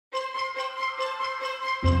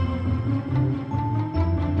Hi,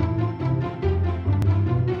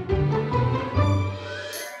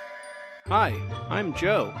 I'm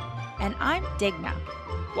Joe. And I'm Digna.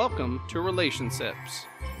 Welcome to Relationships.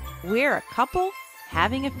 We're a couple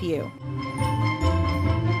having a few.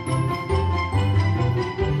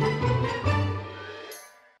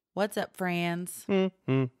 What's up, friends?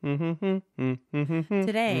 Today,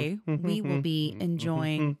 we will be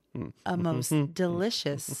enjoying a most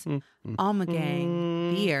delicious Omme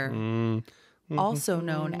Gang beer, also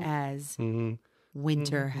known as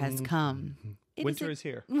Winter Has Come. Winter is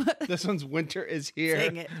here. This one's Winter is here.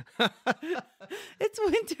 Dang it. It's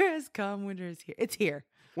Winter Has Come. Winter is here. It's here.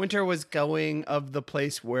 Winter was going of the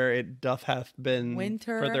place where it doth hath been.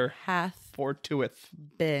 Winter hath fortuith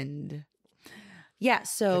been. Yeah,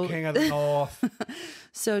 so the king of the north.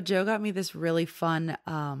 So Joe got me this really fun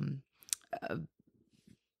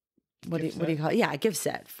what do you call it? Yeah, a gift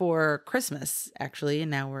set for Christmas, actually,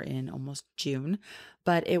 and now we're in almost June.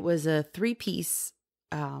 But it was a 3-piece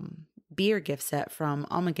beer gift set from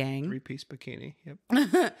Omme Gang. 3-piece bikini. Yep.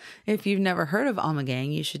 If you've never heard of Omme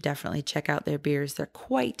Gang, you should definitely check out their beers. They're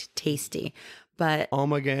quite tasty. But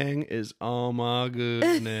Omme Gang is oh my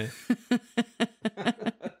goodness.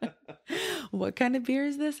 What kind of beer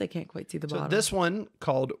is this? I can't quite see the bottle. So this one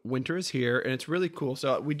called Winter is Here, and it's really cool.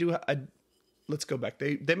 So we do. Let's go back.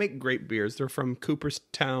 They make great beers. They're from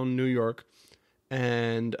Cooperstown, New York,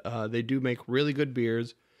 and they do make really good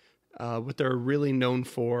beers. What they're really known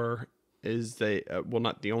for is they well,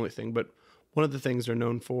 not the only thing, but one of the things they're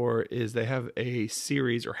known for is they have a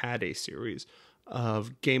series or had a series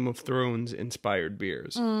of Game of Thrones inspired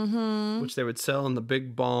beers, which they would sell in the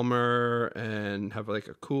big bomber and have like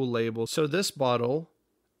a cool label. So this bottle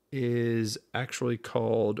is actually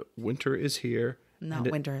called Winter is Here.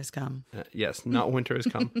 Not Winter Has Come. Yes, not Winter Has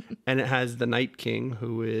Come. And it has the Night King,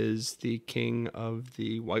 who is the king of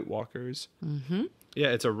the White Walkers. Mm-hmm. Yeah,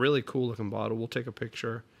 it's a really cool looking bottle. We'll take a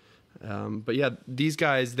picture. But yeah, these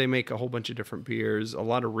guys, they make a whole bunch of different beers, a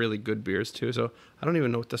lot of really good beers too. So I don't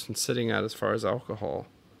even know what this one's sitting at as far as alcohol.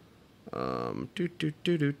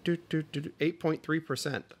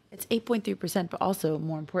 8.3%. It's 8.3%, but also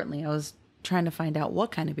more importantly, I was trying to find out what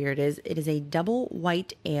kind of beer it is. It is a double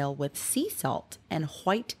white ale with sea salt and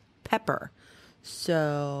white pepper.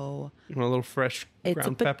 So You want a little fresh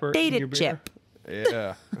ground pepper in your beer? chip.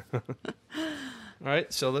 Yeah. All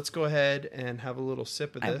right, so let's go ahead and have a little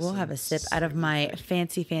sip of this. I will have a sip out of my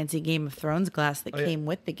fancy Game of Thrones glass that came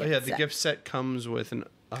with the gift set. The gift set comes with an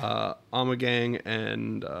Omme Gang,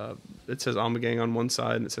 and it says Omme Gang on one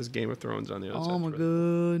side, and it says Game of Thrones on the other side. Oh, my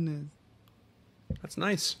goodness. That's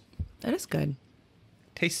nice. That is good.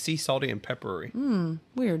 Tastes sea salty and peppery.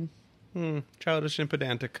 Weird. Childish and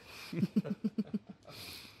pedantic.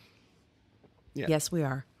 Yeah. Yes, we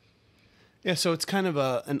are. Yeah, so it's kind of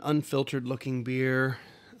an unfiltered looking beer,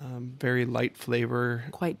 very light flavor.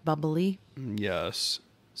 Quite bubbly. Yes.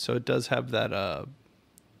 So it does have that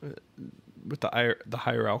with the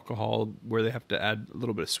higher alcohol where they have to add a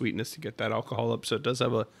little bit of sweetness to get that alcohol up. So it does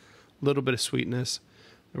have a little bit of sweetness.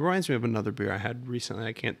 It reminds me of another beer I had recently.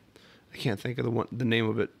 I can't think of the name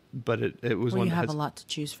of it, but it was one you that have a lot to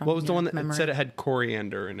choose from. What was the one that it said it had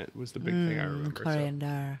coriander in it? Was the big thing I remember.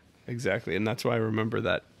 Coriander. So. Exactly, and that's why I remember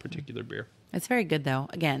that particular beer. It's very good, though.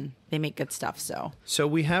 Again, they make good stuff, so. So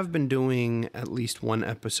we have been doing at least one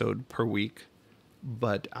episode per week,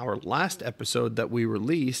 but our last episode that we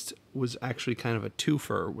released was actually kind of a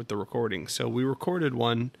twofer with the recording. So we recorded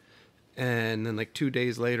one, and then like 2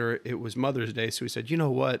 days later, it was Mother's Day, so we said, you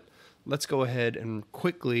know what? Let's go ahead and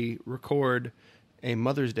quickly record a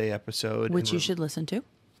Mother's Day episode. Which you should listen to.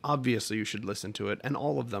 Obviously, you should listen to it, and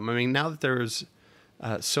all of them. I mean, now that there's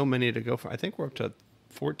so many to go for, I think we're up to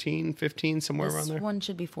 14, 15, somewhere around there. This one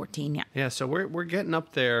should be 14, yeah. Yeah, so we're getting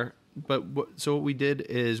up there. But so what we did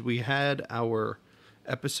is we had our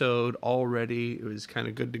episode all ready. It was kind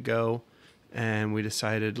of good to go. And we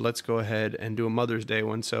decided, let's go ahead and do a Mother's Day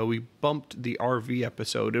one. So we bumped the RV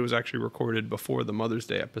episode. It was actually recorded before the Mother's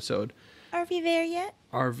Day episode. RV there yet?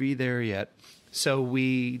 RV there yet. So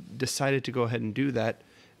we decided to go ahead and do that.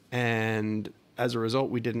 And as a result,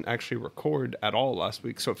 we didn't actually record at all last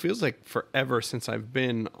week. So it feels like forever since I've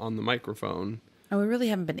been on the microphone. And we really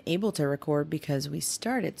haven't been able to record because we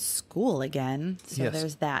started school again. So Yes.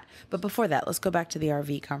 There's that. But before that, let's go back to the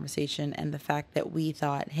RV conversation and the fact that we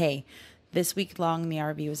thought, hey, this week long, the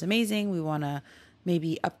RV was amazing. We want to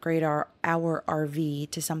maybe upgrade our RV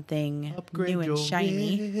to something new and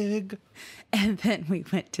shiny. Rig. And then we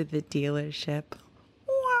went to the dealership.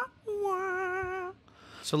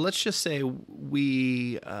 So let's just say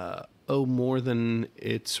we owe more than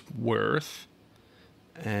it's worth.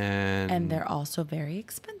 And And they're also very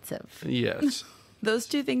expensive. Yes. Those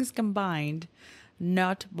two things combined,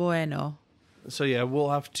 not bueno. So yeah,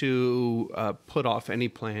 we'll have to put off any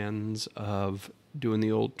plans of doing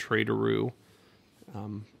the old traderoo.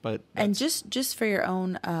 And just for your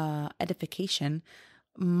own edification,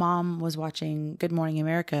 Mom was watching Good Morning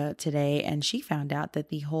America today, and she found out that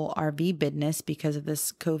the whole RV business, because of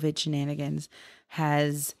this COVID shenanigans,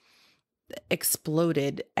 has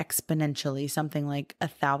exploded exponentially, something like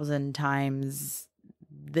 1,000 times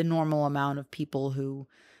the normal amount of people who,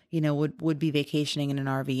 would be vacationing in an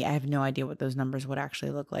RV. I have no idea what those numbers would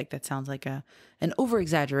actually look like. That sounds like an over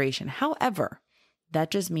exaggeration. However,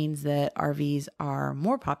 that just means that RVs are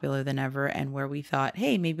more popular than ever, and where we thought,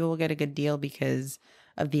 hey, maybe we'll get a good deal because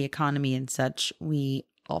of the economy and such, we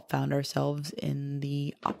all found ourselves in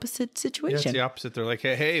the opposite situation. Yeah, it's the opposite. They're like,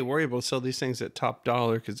 hey, we're able to sell these things at top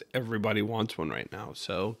dollar because everybody wants one right now.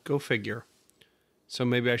 So go figure. So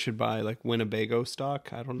maybe I should buy like Winnebago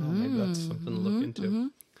stock. I don't know. Maybe that's something to look into. Mm-hmm.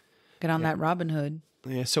 Get on that Robin Hood.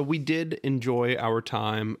 Yeah, so we did enjoy our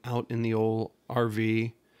time out in the old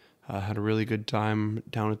RV. Had a really good time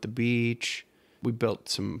down at the beach. We built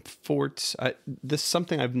some forts. This is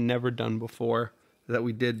something I've never done before that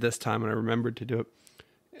we did this time, and I remembered to do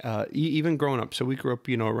it. Even growing up. So we grew up,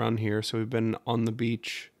 around here. So we've been on the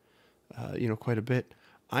beach, quite a bit.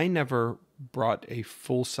 I never brought a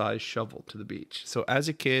full-size shovel to the beach. So as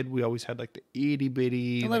a kid, we always had like the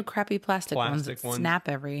itty-bitty... The little crappy plastic ones that snap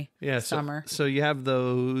every summer. So you have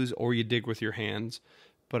those, or you dig with your hands.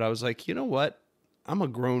 But I was like, you know what? I'm a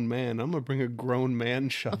grown man. I'm going to bring a grown man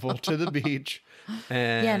shovel to the beach.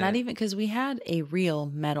 And yeah, not even... Because we had a real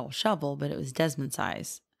metal shovel, but it was Desmond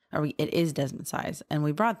size. It is Desmond size. And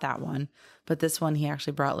we brought that one. But this one, he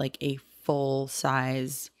actually brought like a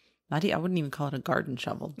full-size... I wouldn't even call it a garden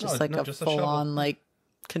shovel. Just a full-on like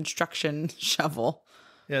construction shovel.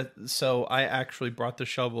 Yeah, so I actually brought the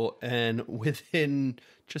shovel, and within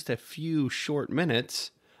just a few short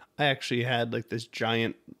minutes, I actually had like this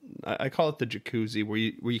giant, I call it the jacuzzi, where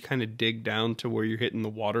you kind of dig down to where you're hitting the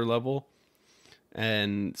water level.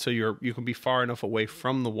 And so you can be far enough away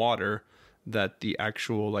from the water that the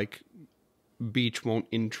actual like beach won't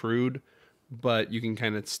intrude, but you can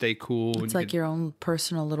kind of stay cool. It's like your own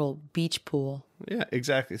personal little beach pool. Yeah,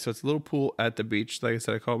 exactly. So it's a little pool at the beach. Like I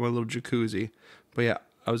said, I call it my little jacuzzi. But yeah,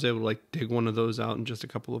 I was able to like dig one of those out in just a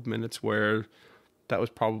couple of minutes, where that was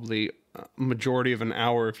probably a majority of an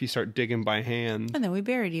hour if you start digging by hand. And then we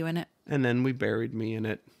buried you in it. And then we buried me in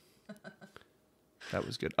it. That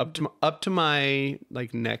was good. Up to my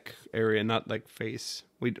like neck area, not like face.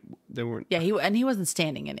 They weren't. Yeah, he wasn't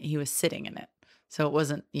standing in it. He was sitting in it. So it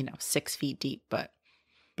wasn't, 6 feet deep, but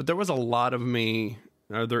there was a lot of me,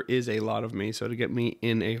 or there is a lot of me. So to get me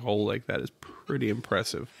in a hole like that is pretty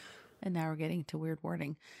impressive. And now we're getting to weird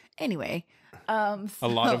wording. Anyway, a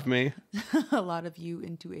lot of me, a lot of you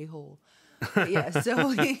into a hole. Yeah.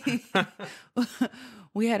 So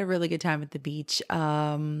we had a really good time at the beach.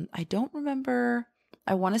 I don't remember.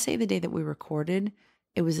 I want to say the day that we recorded,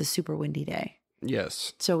 it was a super windy day.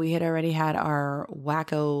 Yes. So we had already had our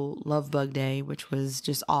wacko love bug day, which was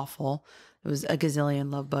just awful. It was a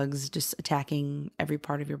gazillion love bugs just attacking every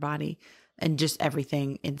part of your body and just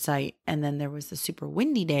everything in sight. And then there was the super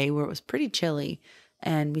windy day where it was pretty chilly,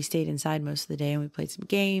 and we stayed inside most of the day, and we played some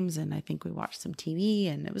games, and I think we watched some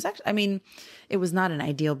TV. And it was actually, it was not an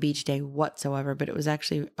ideal beach day whatsoever, but it was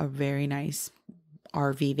actually a very nice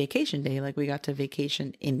RV vacation day. Like we got to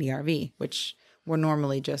vacation in the RV, which we're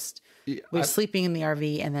normally just... We're sleeping in the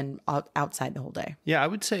RV and then outside the whole day. Yeah, I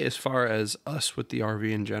would say as far as us with the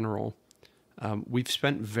RV in general, we've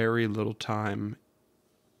spent very little time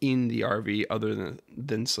in the RV other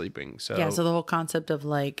than sleeping. So yeah, so the whole concept of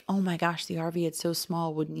like, oh my gosh, the RV, it's so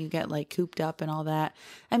small. Wouldn't you get like cooped up and all that?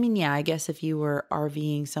 Yeah, I guess if you were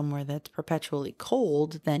RVing somewhere that's perpetually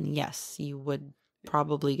cold, then yes, you would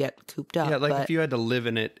probably get cooped up. Yeah, like if you had to live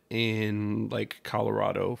in it in like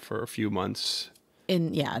Colorado for a few months...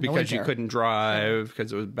 because you couldn't drive,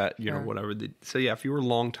 because it was bad, whatever. So yeah, if you were a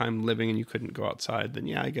long time living and you couldn't go outside, then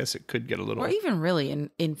yeah, I guess it could get a little. Or even really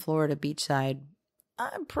in Florida beachside, I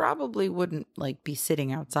probably wouldn't like be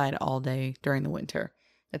sitting outside all day during the winter.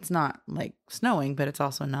 It's not like snowing, but it's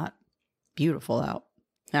also not beautiful out.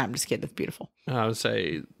 Nah, I'm just kidding. It's beautiful. I would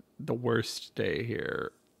say the worst day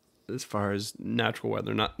here, as far as natural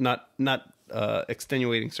weather, not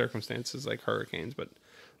extenuating circumstances like hurricanes, but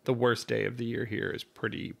the worst day of the year here is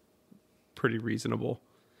pretty reasonable.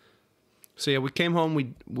 So yeah, we came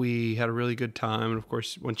home. We had a really good time, and of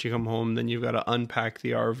course, once you come home, then you've got to unpack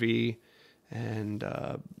the RV and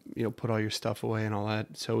put all your stuff away and all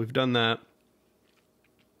that. So we've done that.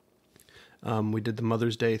 We did the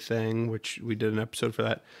Mother's Day thing, which we did an episode for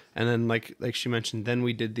that. And then like she mentioned, then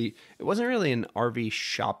we did it wasn't really an RV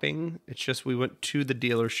shopping. It's just we went to the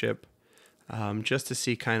dealership just to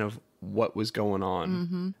see kind of what was going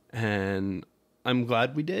on. And I'm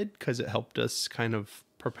glad we did, because it helped us kind of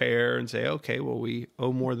prepare and say, okay, well, we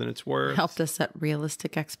owe more than it's worth. Helped us set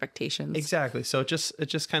realistic expectations. Exactly. So it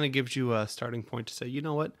just kind of gives you a starting point to say, you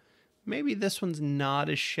know what, maybe this one's not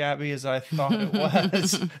as shabby as I thought it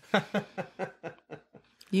was.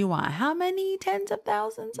 You want how many tens of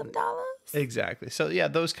thousands of dollars? Exactly. So yeah,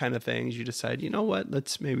 those kind of things, you decide, you know what,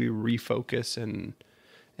 let's maybe refocus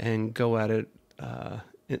and go at it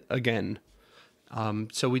again.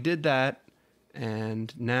 So we did that,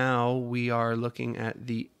 and now we are looking at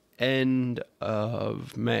the end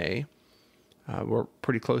of May. We're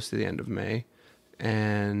pretty close to the end of May,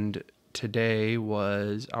 and today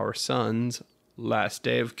was our son's last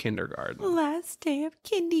day of kindergarten. Last day of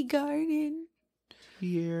kindergarten.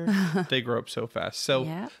 Here. They grow up so fast. So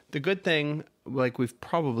Yeah. The good thing, like we've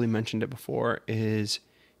probably mentioned it before, is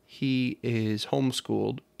he is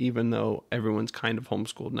homeschooled, even though everyone's kind of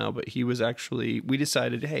homeschooled now. But he was actually, we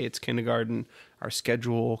decided, hey, it's kindergarten. Our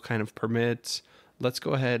schedule kind of permits. Let's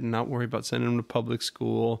go ahead and not worry about sending him to public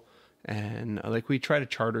school. And like we tried a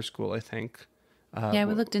charter school, I think. Yeah,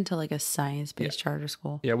 we looked into like a science-based charter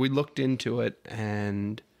school. Yeah, we looked into it,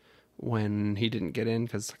 and when he didn't get in,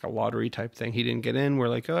 because it's like a lottery type thing, he didn't get in, we're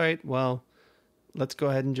like, all right, well, let's go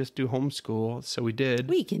ahead and just do homeschool. So we did.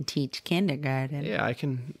 We can teach kindergarten. Yeah, I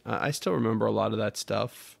can. I still remember a lot of that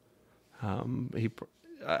stuff.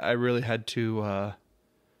 I really had to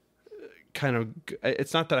kind of.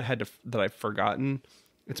 It's not that I've forgotten.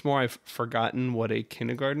 It's more I've forgotten what a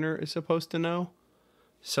kindergartner is supposed to know.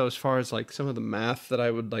 So as far as like some of the math that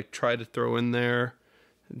I would like try to throw in there,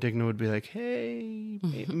 Digna would be like, hey,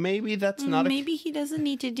 maybe that's not Maybe he doesn't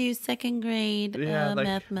need to do second grade Yeah, like-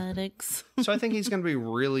 mathematics. So I think he's going to be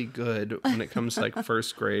really good when it comes to like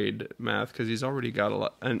first grade math, because he's already got a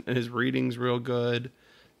lot, and his reading's real good.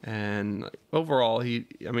 And like, overall, he's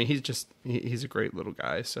a great little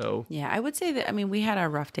guy. So Yeah, I would say that, I mean, we had our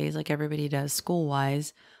rough days like everybody does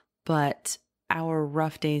school-wise, but our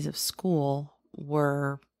rough days of school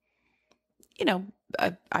were, you know,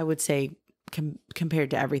 I would say compared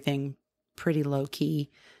to everything, pretty low-key.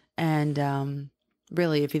 And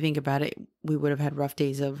really, if you think about it, we would have had rough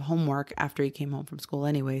days of homework after he came home from school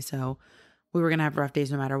anyway, so we were going to have rough days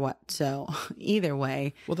no matter what. So either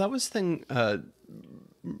way. well, that was the thing.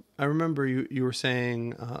 I remember you were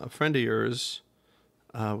saying a friend of yours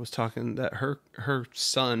was talking that her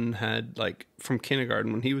son had like from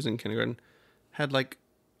kindergarten, when he was in kindergarten, had like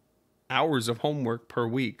hours of homework per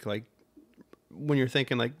week. Like when you're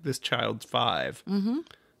thinking like this child's 5,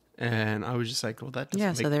 and I was just like, well, that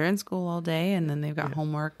doesn't So they're in school all day and then they've got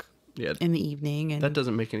homework yeah, in the evening. And that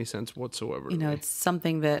doesn't make any sense whatsoever. you know, it's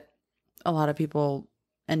something that a lot of people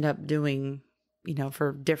end up doing, you know,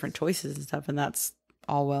 for different choices and stuff. And that's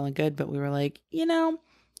all well and good. But we were like, you know,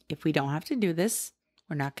 if we don't have to do this,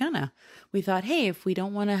 we're not gonna. We thought, hey, if we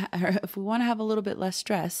want to have a little bit less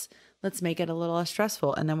stress, let's make it a little less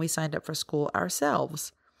stressful. And then we signed up for school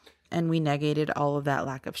ourselves, and we negated all of that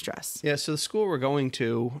lack of stress. Yeah, so the school we're going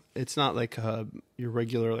to, it's not like your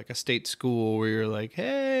regular, like a state school where you're like,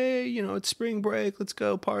 hey, you know, it's spring break, let's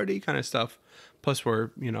go party kind of stuff. Plus we're,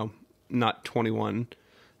 you know, not 21.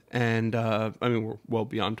 And, I mean, we're well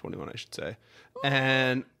beyond 21, I should say.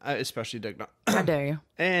 And especially Digna. How dare you?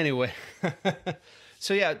 Anyway.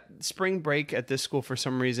 So yeah, spring break at this school for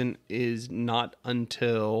some reason is not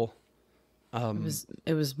until...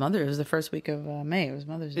 It was the first week of May. It was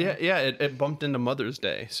Mother's Day. Yeah, it bumped into Mother's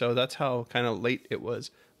Day. So that's how kind of late it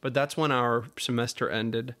was. But that's when our semester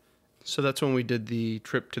ended. So that's when we did the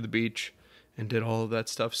trip to the beach and did all of that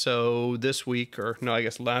stuff. So this week, or no, I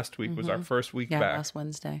guess last week was our first week back. Last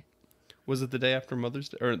Wednesday. Was it the day after Mother's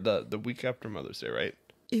Day? Or the week after Mother's Day, right?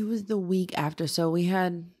 It was the week after. So we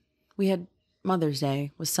had Mother's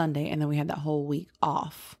Day was Sunday, and then we had that whole week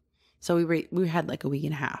off. So we had like a week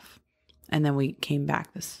and a half. And then we came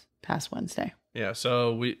back this past Wednesday. Yeah,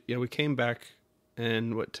 so we came back,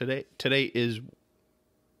 and today is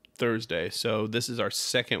Thursday. So this is our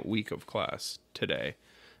second week of class today.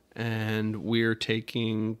 And we're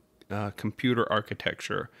taking computer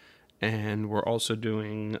architecture, and we're also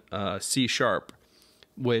doing C#,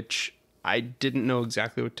 which I didn't know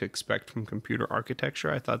exactly what to expect from computer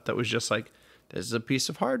architecture. I thought that was just like, this is a piece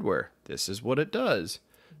of hardware. This is what it does.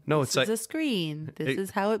 No, it's like a screen. This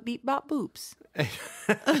is how it beep bop boops.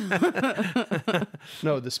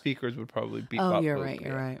 No, the speakers would probably beep. Oh, bop, you're boop, right.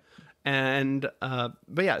 You're yeah. right. And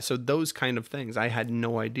but yeah, so those kind of things. I had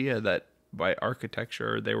no idea that by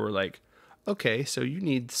architecture they were like, okay, so you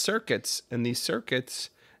need circuits, and these circuits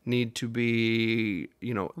need to be,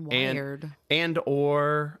 Wired. and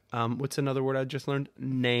or what's another word I just learned?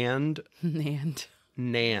 NAND.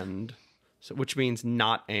 NAND. So which means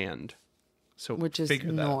not and. So Which is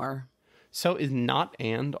figure that nor. out. So is not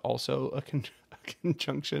and also a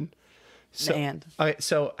conjunction? So, And. Okay,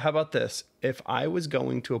 so how about this? If I was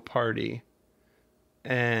going to a party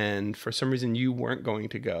and for some reason you weren't going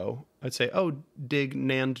to go, I'd say, oh, Dig,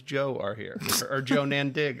 Nand, Joe are here. or Joe,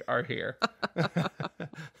 Nand, Dig are here.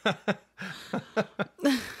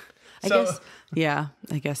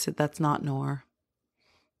 I guess that's not nor.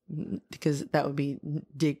 Because that would be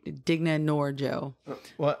Digna nor Joe.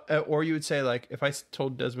 Well, or you would say, like, if I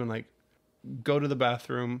told Desmond, like, go to the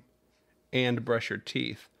bathroom and brush your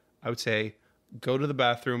teeth, I would say, go to the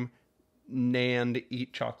bathroom and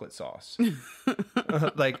eat chocolate sauce.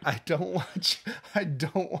 Like, I don't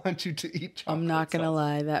want you to eat chocolate sauce. I'm not going to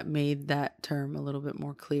lie. That made that term a little bit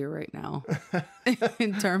more clear right now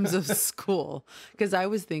in terms of school. Because I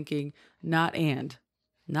was thinking not and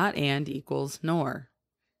equals nor,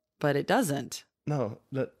 but it doesn't. No,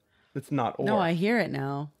 it's not or. No, I hear it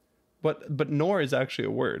now. But nor is actually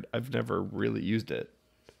a word. I've never really used it.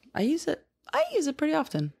 I use it pretty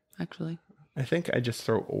often, actually. I think I just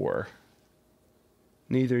throw or.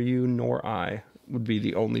 Neither you nor I would be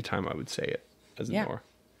the only time I would say it as a nor.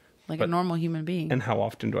 Like a normal human being. And how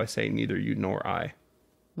often do I say neither you nor I?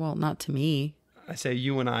 Well, not to me. I say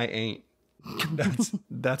you and I ain't.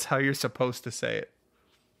 That's how you're supposed to say it.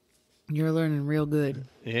 You're learning real good.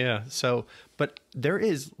 Yeah. So, but there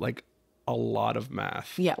is like a lot of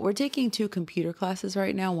math. Yeah, we're taking 2 computer classes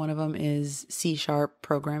right now. One of them is C#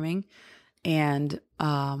 programming. And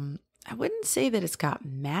I wouldn't say that it's got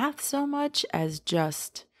math so much as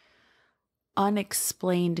just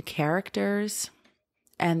unexplained characters.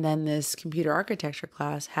 And then this computer architecture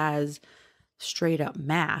class has straight up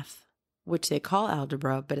math, which they call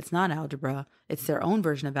algebra, but it's not algebra. It's their own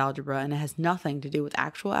version of algebra, and it has nothing to do with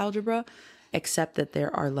actual algebra, except that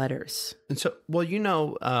there are letters. And so, well,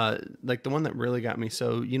 like the one that really got me,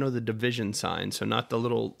 so the division sign, so not the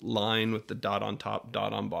little line with the dot on top,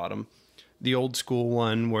 dot on bottom. The old school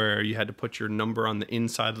one where you had to put your number on the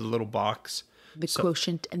inside of the little box. The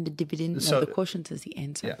quotient and the dividend. No, the quotient is the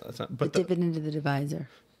answer. Yeah, that's not. But the dividend is the divisor.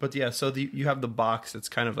 But yeah, so you have the box that's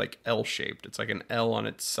kind of like L-shaped. It's like an L on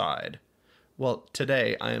its side. Well,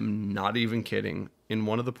 today, I am not even kidding. In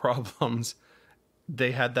one of the problems,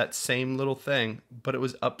 they had that same little thing, but it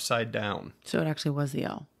was upside down. So it actually was the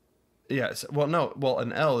L. Yes. Well, no. Well,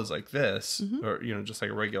 an L is like this, or just like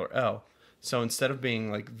a regular L. So instead of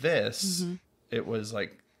being like this, it was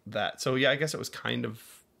like that. So yeah, I guess it was kind of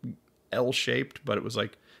L-shaped, but it was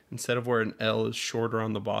like instead of where an L is shorter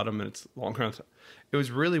on the bottom and it's longer on the top. It was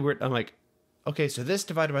really weird. I'm like, okay, so this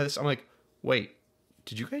divided by this. I'm like, wait,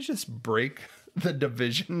 did you guys just break the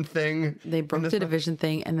division thing? They broke the division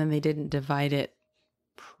thing, and then they didn't divide it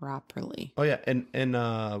properly. Oh yeah, and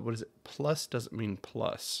what is it? Plus doesn't mean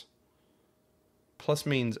plus. Plus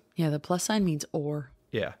means the plus sign means or.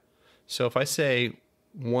 Yeah. So if I say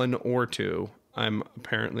 1 or 2, I'm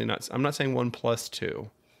not saying 1 plus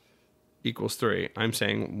 2 equals 3. I'm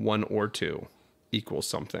saying 1 or 2 equals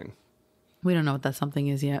something. We don't know what that something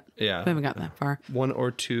is yet. Yeah. We haven't gotten that far. 1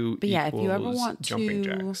 or 2 but equals if you ever want jumping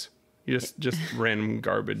jacks. You just random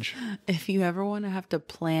garbage. If you ever want to have to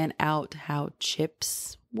plan out how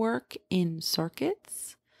chips work in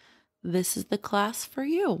circuits, this is the class for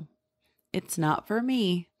you. It's not for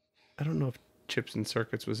me. I don't know if chips and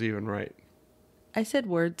circuits was even right. I said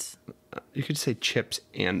words. You could say chips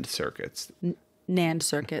and circuits. NAND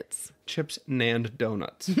circuits. Chips, NAND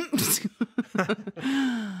donuts.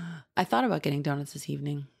 I thought about getting donuts this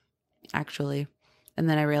evening, actually. And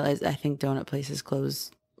then I realized I think donut places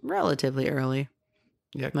close relatively early.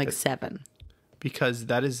 Yeah. Like 7. Because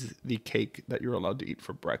that is the cake that you're allowed to eat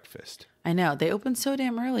for breakfast. I know. They open so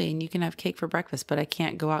damn early and you can have cake for breakfast, but I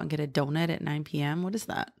can't go out and get a donut at 9 p.m. What is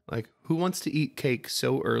that? Like, who wants to eat cake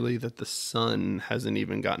so early that the sun hasn't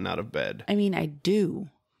even gotten out of bed? I mean, I do,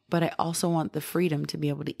 but I also want the freedom to be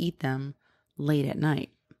able to eat them late at night.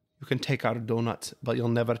 You can take our donuts, but you'll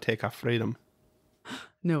never take our freedom.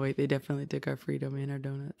 No, wait, they definitely took our freedom and our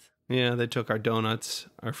donuts. Yeah, they took our donuts,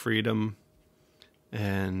 our freedom,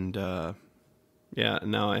 and yeah,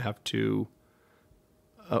 now I have to...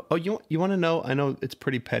 you want to know? I know it's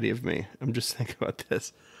pretty petty of me. I'm just thinking about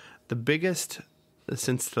this. The biggest,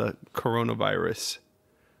 since the coronavirus...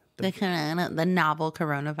 The novel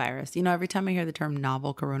coronavirus. You know, every time I hear the term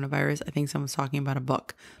novel coronavirus, I think someone's talking about a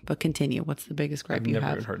book. But continue. What's the biggest gripe you have? I've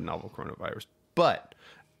never even heard novel coronavirus. But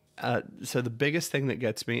So the biggest thing that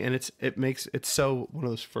gets me, and it's so one of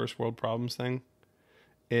those first world problems thing,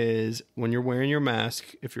 is when you're wearing your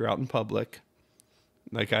mask if you're out in public.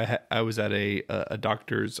 Like I was at a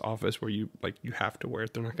doctor's office where you have to wear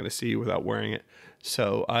it. They're not going to see you without wearing it.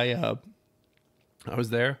 So I was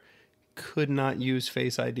there, could not use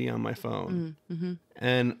Face ID on my phone,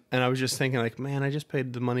 and I was just thinking like, man, I just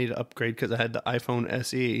paid the money to upgrade because I had the iPhone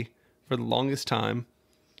SE for the longest time,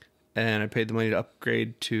 and I paid the money to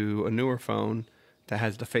upgrade to a newer phone that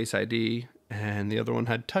has the Face ID. And the other one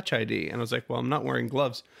had Touch ID. And I was like, well, I'm not wearing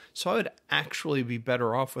gloves. So I would actually be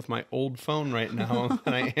better off with my old phone right now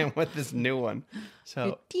than I am with this new one. So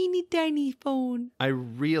a teeny tiny phone. I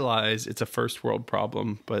realize it's a first world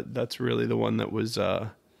problem, but that's really the one that was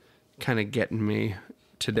kind of getting me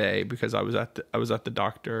today, because I was at the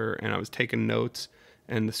doctor and I was taking notes,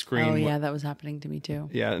 and the screen. Oh yeah, that was happening to me too.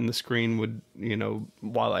 Yeah, and the screen would,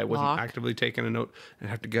 while I wasn't actively taking a note, I'd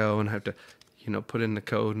have to go and have to put in the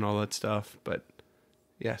code and all that stuff. But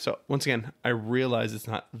yeah, so once again, I realize it's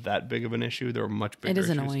not that big of an issue. There are much bigger issues.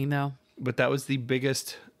 It is annoying though. But that was the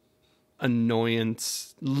biggest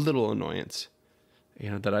little annoyance,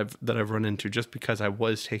 that I've run into, just because I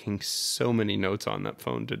was taking so many notes on that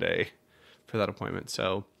phone today for that appointment.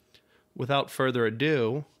 So without further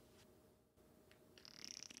ado,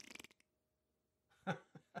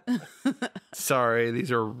 sorry,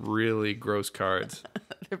 these are really gross cards.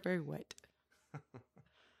 They're very wet.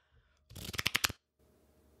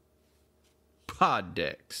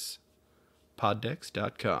 Poddex.com.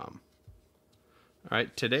 All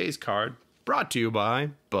right, today's card brought to you by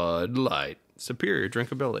Bud Light. Superior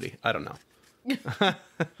drinkability. I don't know.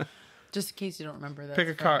 Just in case you don't remember that. Pick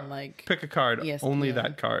a card. Pick a card. ESPN. Only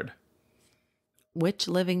that card. Which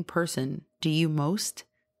living person do you most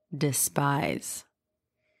despise?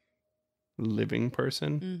 Living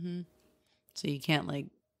person? Mm-hmm. So you can't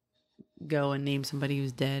go and name somebody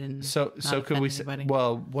who's dead and so could we say,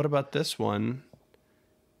 well, what about this one?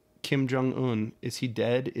 Kim Jong-un, is he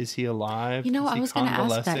dead? Is he alive? I was going to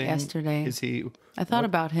ask that yesterday. Is he? I thought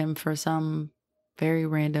about him for some very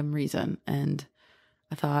random reason, and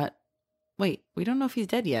I thought, wait, we don't know if he's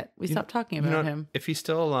dead yet. We stopped talking about him. If he's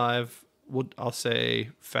still alive, I'll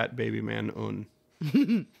say fat baby man un.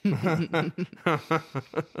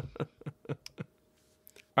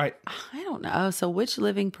 All right. I don't know. So which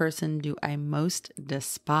living person do I most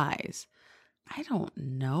despise? I don't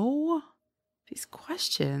know. These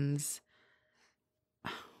questions.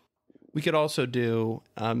 We could also do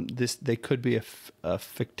this. They could be a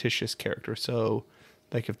fictitious character. So,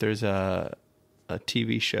 like if there's a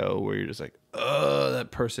TV show where you're just like, oh,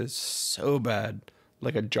 that person is so bad,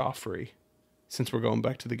 like a Joffrey. Since we're going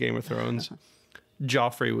back to the Game of Thrones,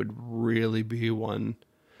 Joffrey would really be one.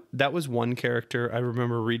 That was one character. I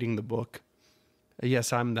remember reading the book.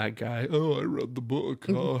 Yes, I'm that guy. Oh, I read the book.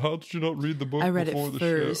 Oh, how did you not read the book? I read before it the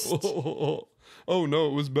first. Show? Oh, no,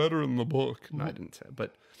 it was better in the book. No, I didn't say it.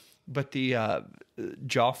 But the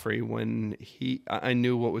Joffrey, when I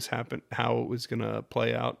knew what was how it was going to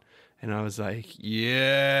play out. And I was like,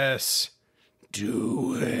 yes,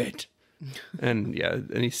 do it. And yeah,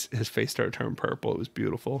 and his face started turning purple. It was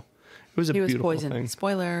beautiful. It was beautiful poisoned. thing.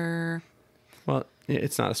 Spoiler. Well,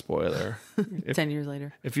 it's not a spoiler. 10 years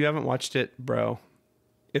later. If you haven't watched it, bro,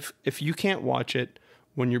 if you can't watch it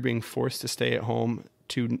when you're being forced to stay at home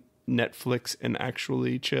to Netflix and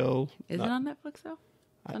actually chill. Is it on Netflix though?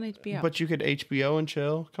 It's on HBO. But you could HBO and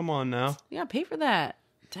chill. Come on now. Yeah, pay for that.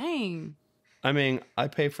 Dang. I mean, I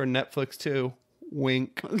pay for Netflix too.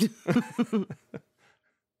 Wink.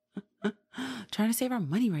 Trying to save our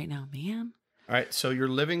money right now, man. All right, so your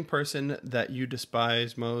living person that you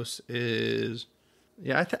despise most is,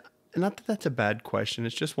 not that that's a bad question.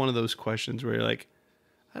 It's just one of those questions where you're like,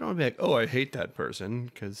 I don't want to be like, oh, I hate that person,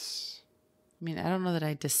 because. I mean, I don't know that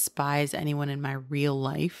I despise anyone in my real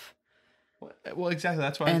life. Well, exactly.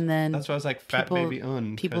 That's why. That's why I was like, fat baby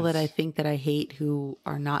un. People that I think that I hate who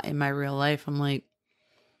are not in my real life, I'm like,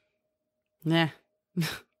 nah.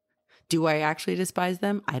 Do I actually despise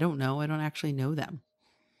them? I don't know. I don't actually know them.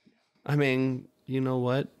 I mean, you know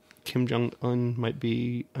what? Kim Jong-un might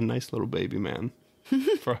be a nice little baby man.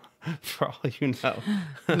 for all you know.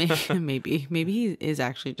 Maybe he is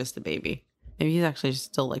actually just a baby. Maybe he's actually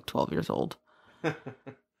still like 12 years old.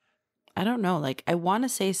 I don't know. Like, I want to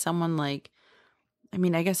say someone I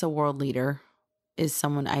guess a world leader is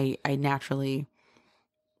someone I naturally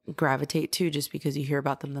gravitate to just because you hear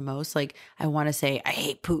about them the most. Like, I want to say I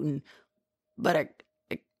hate Putin, but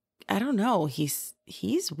I don't know. He's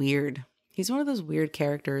weird. He's one of those weird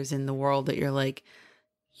characters in the world that you're like,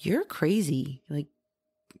 you're crazy. Like,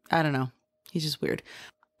 I don't know. He's just weird.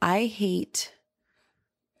 I hate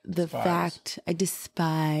I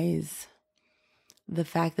despise the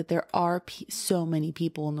fact that there are so many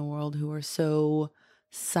people in the world who are so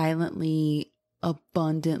silently,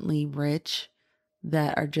 abundantly rich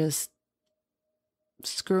that are just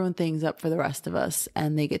screwing things up for the rest of us,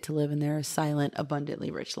 and they get to live in their silent, abundantly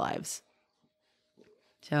rich lives.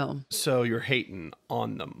 So you're hating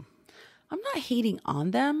on them. I'm not hating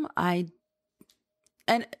on them.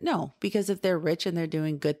 No, because if they're rich and they're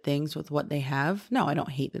doing good things with what they have, no, I don't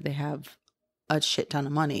hate that they have a shit ton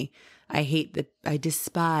of money. I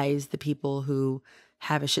despise the people who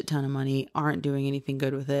have a shit ton of money, aren't doing anything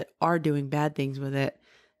good with it, are doing bad things with it,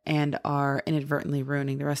 and are inadvertently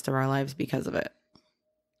ruining the rest of our lives because of it.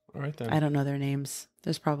 All right, then. I don't know their names.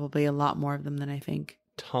 There's probably a lot more of them than I think.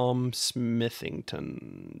 Tom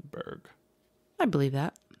Smithingtonberg. I believe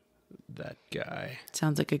that. That guy.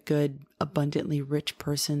 Sounds like a good, abundantly rich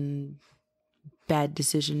person, bad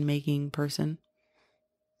decision-making person.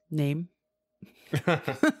 Name.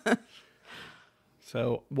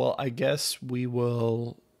 So, well, I guess we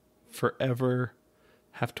will forever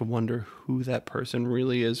have to wonder who that person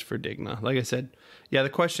really is for Digna. Like I said, yeah, the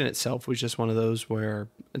question itself was just one of those where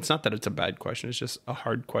it's not that it's a bad question. It's just a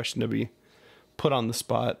hard question to be put on the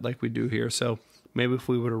spot like we do here. So maybe if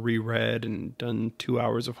we would have reread and done 2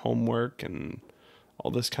 hours of homework and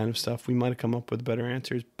all this kind of stuff, we might have come up with better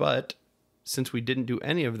answers. But since we didn't do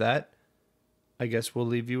any of that, I guess we'll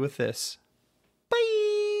leave you with this. Bye.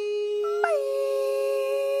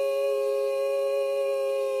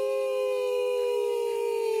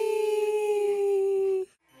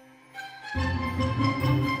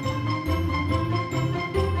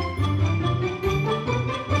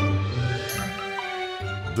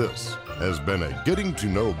 This has been a Getting to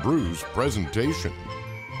Know Brews presentation.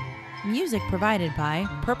 Music provided by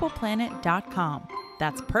purpleplanet.com.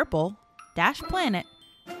 That's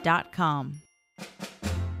purple-planet.com.